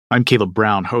I'm Caleb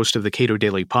Brown, host of the Cato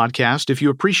Daily Podcast. If you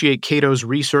appreciate Cato's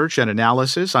research and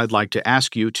analysis, I'd like to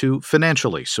ask you to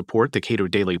financially support the Cato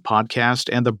Daily Podcast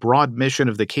and the broad mission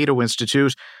of the Cato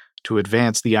Institute to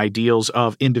advance the ideals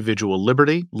of individual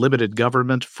liberty, limited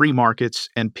government, free markets,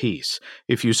 and peace.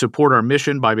 If you support our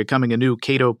mission by becoming a new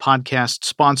Cato Podcast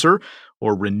sponsor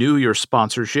or renew your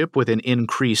sponsorship with an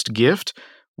increased gift,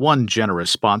 one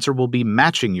generous sponsor will be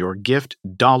matching your gift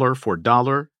dollar for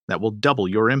dollar. That will double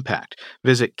your impact.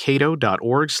 Visit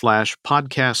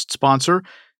cato.org/podcast sponsor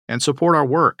and support our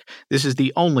work. This is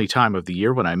the only time of the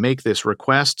year when I make this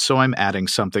request, so I'm adding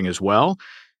something as well.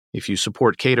 If you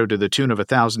support Cato to the tune of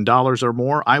 $1,000 or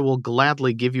more, I will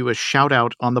gladly give you a shout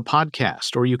out on the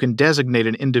podcast, or you can designate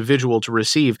an individual to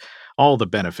receive all the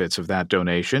benefits of that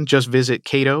donation. Just visit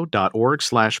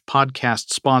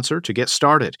cato.org/podcast sponsor to get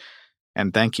started.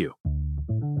 And thank you.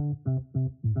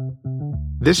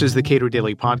 This is the Cato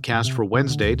Daily Podcast for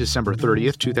Wednesday, December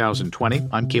 30th, 2020.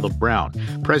 I'm Caleb Brown.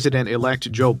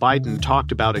 President-elect Joe Biden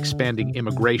talked about expanding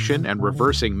immigration and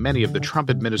reversing many of the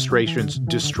Trump administration's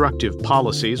destructive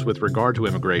policies with regard to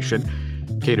immigration.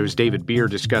 Cato's David Beer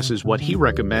discusses what he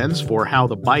recommends for how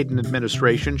the Biden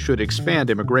administration should expand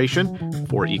immigration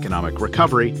for economic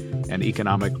recovery and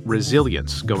economic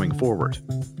resilience going forward.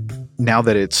 Now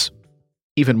that it's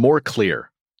even more clear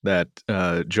that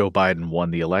Joe Biden won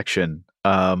the election,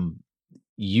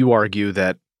 you argue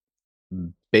that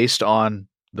based on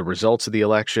the results of the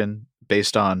election,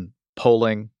 based on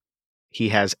polling, he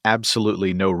has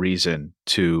absolutely no reason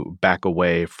to back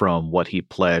away from what he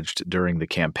pledged during the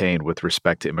campaign with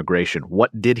respect to immigration.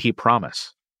 What did he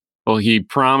promise? Well, he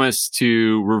promised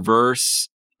to reverse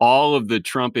all of the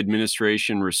Trump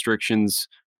administration restrictions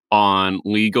on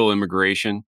legal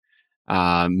immigration.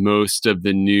 Most of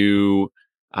the new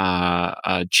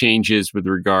changes with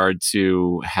regard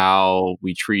to how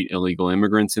we treat illegal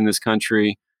immigrants in this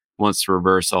country, wants to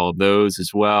reverse all of those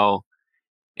as well.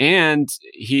 And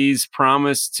he's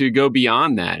promised to go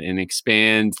beyond that and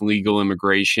expand legal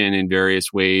immigration in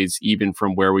various ways, even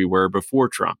from where we were before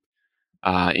Trump,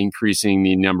 increasing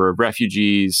the number of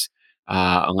refugees,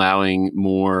 allowing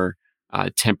more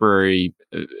temporary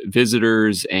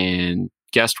visitors and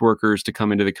guest workers to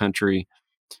come into the country.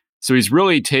 So he's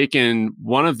really taken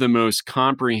one of the most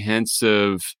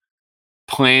comprehensive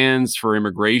plans for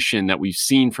immigration that we've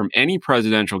seen from any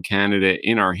presidential candidate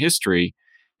in our history,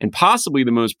 and possibly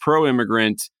the most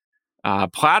pro-immigrant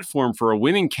platform for a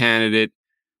winning candidate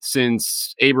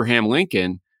since Abraham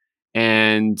Lincoln,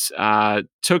 and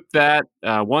took that,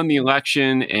 won the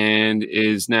election, and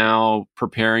is now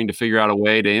preparing to figure out a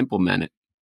way to implement it.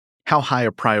 How high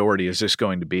a priority is this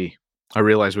going to be? I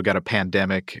realize we've got a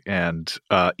pandemic and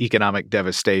economic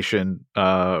devastation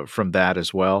from that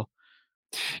as well.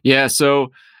 Yeah,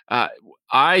 so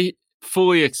I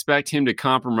fully expect him to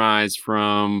compromise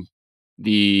from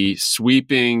the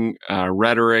sweeping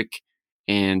rhetoric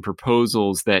and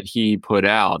proposals that he put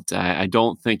out. I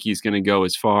don't think he's going to go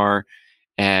as far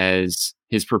as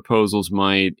his proposals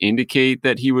might indicate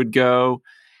that he would go.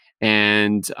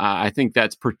 And I think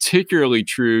that's particularly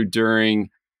true during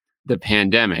the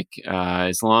pandemic.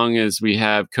 As long as we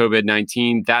have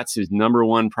COVID-19, that's his number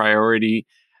one priority.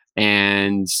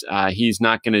 And he's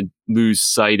not going to lose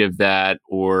sight of that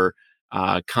or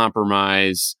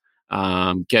compromise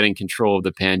getting control of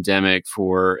the pandemic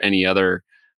for any other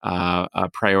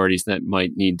priorities that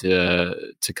might need to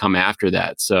come after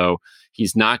that. So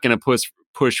he's not going to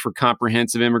push for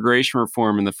comprehensive immigration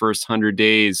reform in the first 100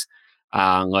 days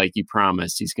like he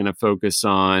promised. He's going to focus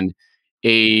on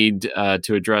aid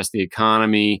to address the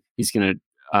economy. He's going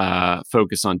to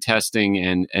focus on testing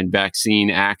and vaccine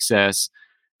access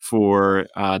for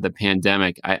the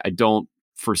pandemic. I don't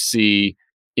foresee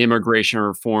immigration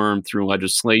reform through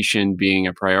legislation being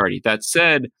a priority. That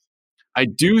said, I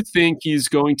do think he's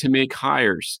going to make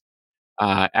hires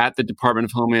at the Department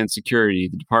of Homeland Security,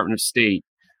 the Department of State,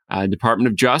 Department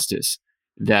of Justice,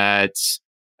 that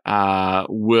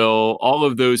all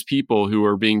of those people who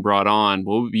are being brought on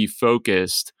will be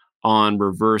focused on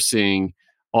reversing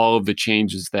all of the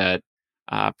changes that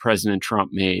President Trump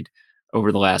made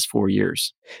over the last 4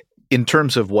 years. In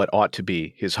terms of what ought to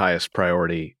be his highest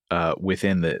priority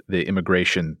within the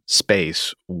immigration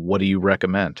space, what do you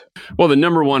recommend? Well, the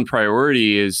number one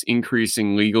priority is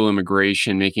increasing legal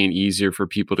immigration, making it easier for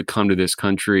people to come to this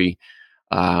country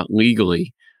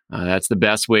legally. That's the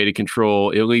best way to control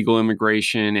illegal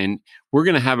immigration. And we're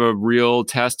going to have a real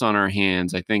test on our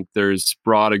hands. I think there's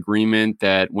broad agreement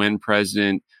that when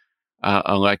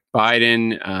President-elect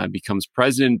Biden becomes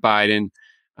President Biden,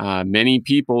 many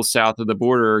people south of the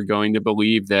border are going to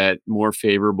believe that more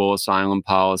favorable asylum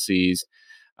policies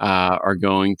are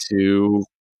going to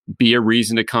be a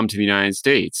reason to come to the United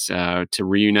States, to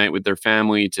reunite with their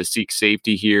family, to seek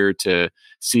safety here, to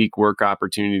seek work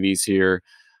opportunities here.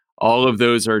 All of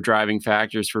those are driving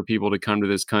factors for people to come to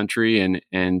this country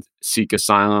and seek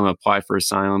asylum, apply for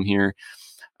asylum here.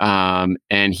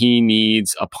 And he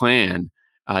needs a plan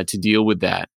to deal with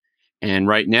that. And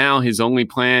right now, his only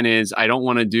plan is, I don't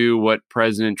want to do what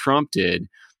President Trump did.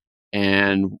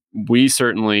 And we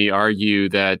certainly argue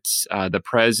that the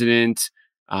president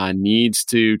needs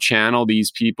to channel these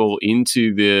people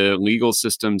into the legal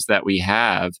systems that we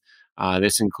have.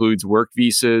 This includes work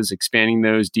visas, expanding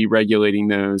those, deregulating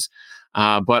those,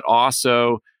 but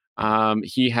also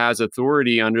he has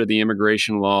authority under the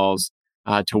immigration laws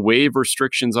to waive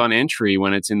restrictions on entry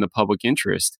when it's in the public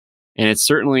interest. And it's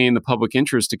certainly in the public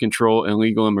interest to control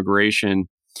illegal immigration.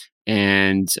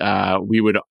 And we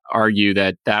would argue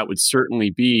that that would certainly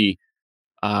be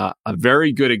a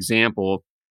very good example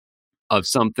of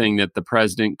something that the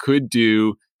president could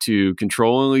do to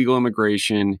control illegal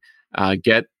immigration,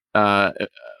 get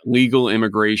legal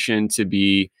immigration to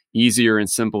be easier and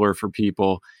simpler for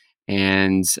people,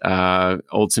 and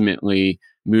ultimately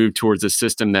move towards a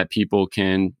system that people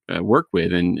can work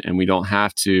with, and we don't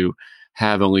have to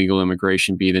have illegal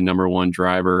immigration be the number one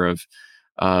driver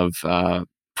of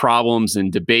problems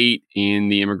and debate in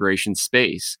the immigration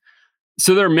space.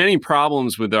 So there are many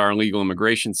problems with our legal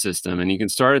immigration system, and you can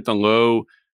start at the low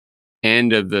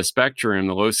end of the spectrum,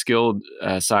 the low skilled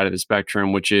side of the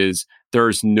spectrum, which is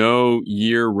there's no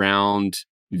year-round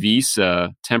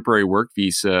visa, temporary work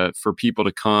visa for people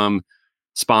to come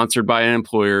sponsored by an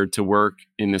employer to work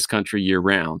in this country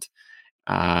year-round.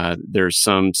 There's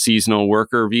some seasonal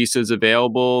worker visas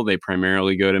available. They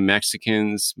primarily go to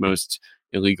Mexicans. Most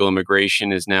illegal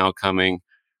immigration is now coming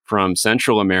from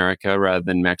Central America rather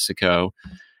than Mexico.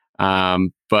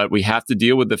 But we have to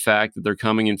deal with the fact that they're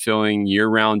coming and filling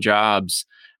year-round jobs,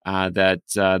 that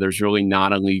there's really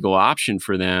not a legal option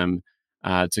for them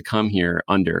to come here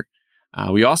under.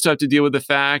 We also have to deal with the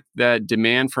fact that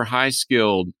demand for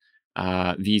high-skilled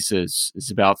visas is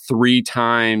about 3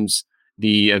 times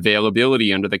the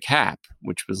availability under the cap,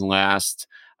 which was last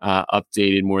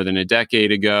updated more than a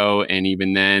decade ago. And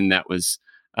even then, that was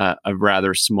a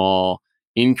rather small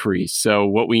increase. So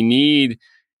what we need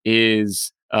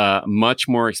is a much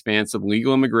more expansive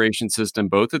legal immigration system,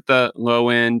 both at the low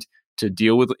end to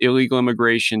deal with illegal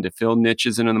immigration, to fill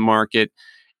niches in the market,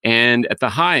 and at the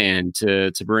high end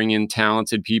to bring in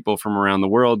talented people from around the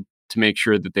world to make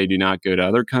sure that they do not go to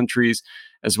other countries,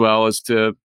 as well as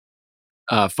to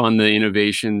fund the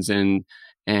innovations and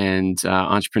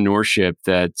entrepreneurship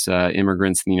that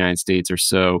immigrants in the United States are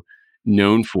so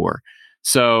known for.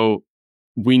 So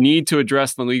we need to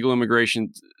address the legal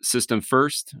immigration system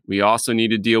first. We also need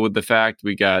to deal with the fact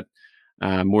we got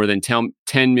more than 10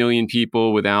 million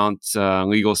people without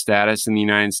legal status in the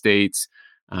United States.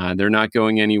 They're not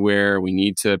going anywhere. We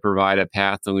need to provide a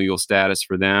path to legal status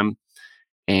for them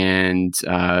and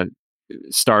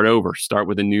start over, start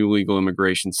with a new legal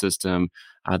immigration system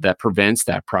that prevents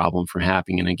that problem from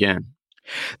happening again.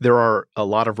 There are a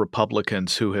lot of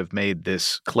Republicans who have made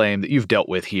this claim that you've dealt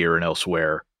with here and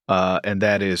elsewhere, and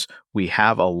that is we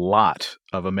have a lot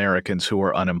of Americans who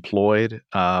are unemployed.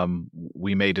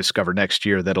 We may discover next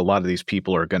year that a lot of these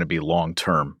people are going to be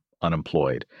long-term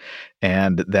unemployed,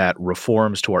 and that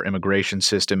reforms to our immigration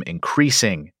system,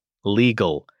 increasing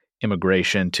legal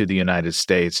immigration to the United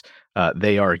States,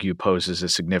 they argue poses a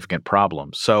significant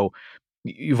problem. So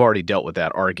you've already dealt with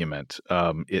that argument.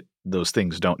 Those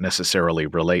things don't necessarily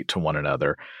relate to one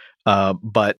another.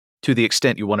 But to the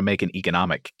extent you want to make an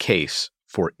economic case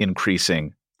for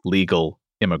increasing legal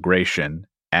immigration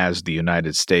as the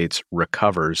United States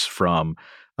recovers from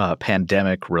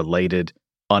pandemic-related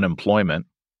unemployment,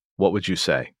 what would you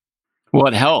say? Well,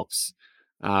 it helps.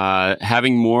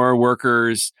 Having more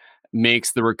workers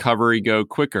makes the recovery go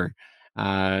quicker.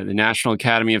 The National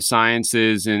Academy of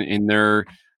Sciences, in their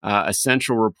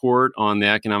essential report on the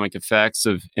economic effects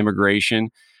of immigration,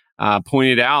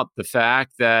 pointed out the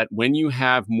fact that when you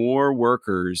have more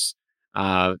workers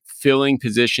filling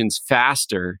positions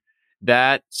faster,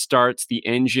 that starts the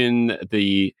engine,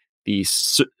 the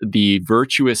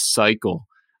virtuous cycle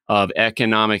of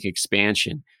economic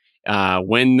expansion.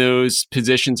 When those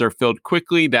positions are filled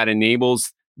quickly, that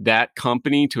enables that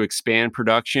company to expand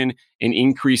production and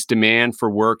increase demand for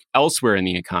work elsewhere in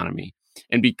the economy.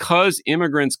 And because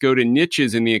immigrants go to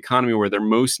niches in the economy where they're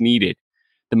most needed,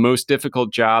 the most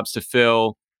difficult jobs to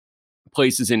fill,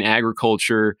 places in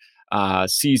agriculture,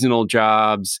 seasonal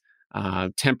jobs,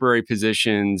 temporary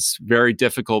positions, very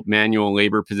difficult manual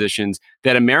labor positions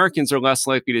that Americans are less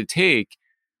likely to take.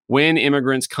 When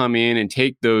immigrants come in and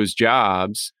take those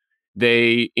jobs,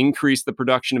 they increase the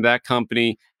production of that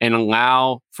company and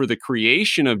allow for the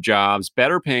creation of jobs,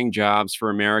 better paying jobs for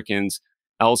Americans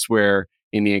elsewhere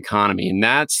in the economy. And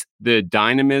that's the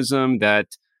dynamism that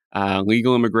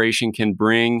legal immigration can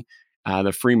bring,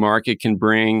 the free market can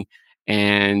bring,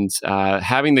 and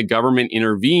having the government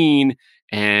intervene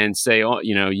and say, oh,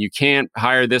 you can't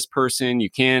hire this person, you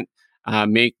can't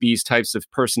make these types of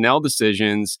personnel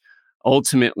decisions,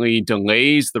 ultimately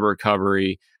delays the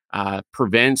recovery,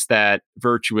 prevents that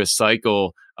virtuous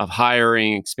cycle of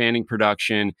hiring, expanding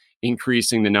production,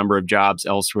 increasing the number of jobs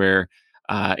elsewhere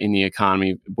in the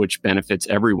economy, which benefits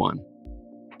everyone.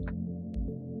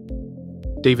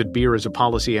 David Bier is a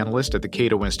policy analyst at the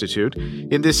Cato Institute.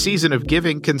 In this season of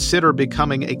giving, consider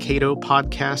becoming a Cato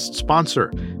podcast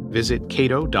sponsor. Visit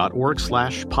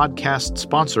cato.org/podcast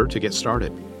sponsor to get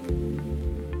started.